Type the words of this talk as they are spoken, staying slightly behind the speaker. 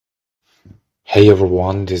Hey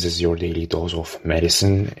everyone, this is your daily dose of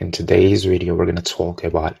medicine. In today's video, we're going to talk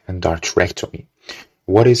about endarterectomy.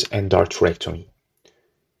 What is endarterectomy?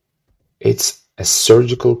 It's a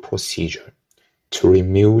surgical procedure to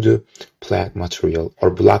remove the plaque material or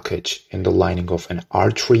blockage in the lining of an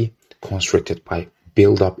artery constricted by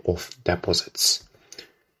buildup of deposits.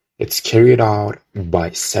 It's carried out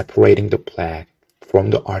by separating the plaque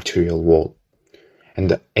from the arterial wall, and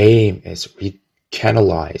the aim is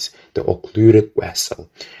canalize the occluded vessel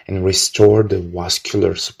and restore the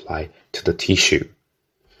vascular supply to the tissue.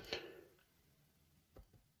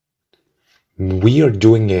 We are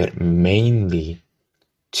doing it mainly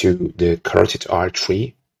to the carotid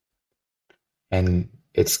artery, and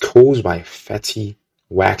it's caused by fatty,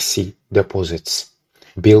 waxy deposits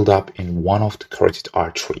build up in one of the carotid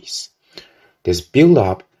arteries. This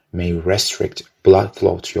buildup may restrict blood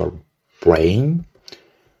flow to your brain,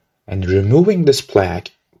 and removing this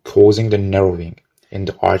plaque causing the narrowing in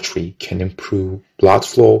the artery can improve blood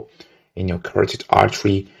flow in your carotid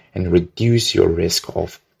artery and reduce your risk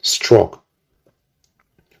of stroke.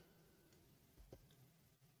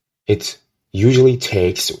 It usually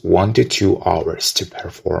takes 1 to 2 hours to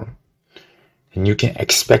perform, and you can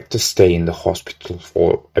expect to stay in the hospital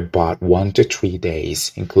for about 1 to 3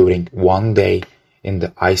 days, including 1 day in the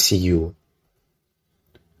ICU.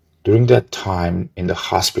 During that time in the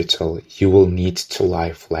hospital, you will need to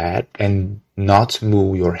lie flat and not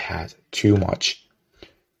move your head too much.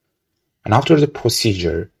 And after the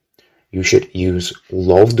procedure, you should use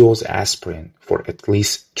low-dose aspirin for at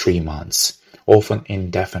least 3 months, often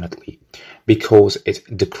indefinitely, because it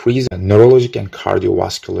decreases neurologic and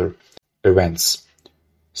cardiovascular events.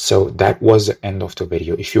 So that was the end of the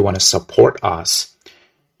video. If you want to support us,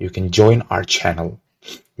 you can join our channel.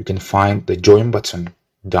 You can find the join button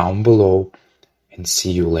down below, and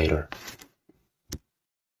see you later.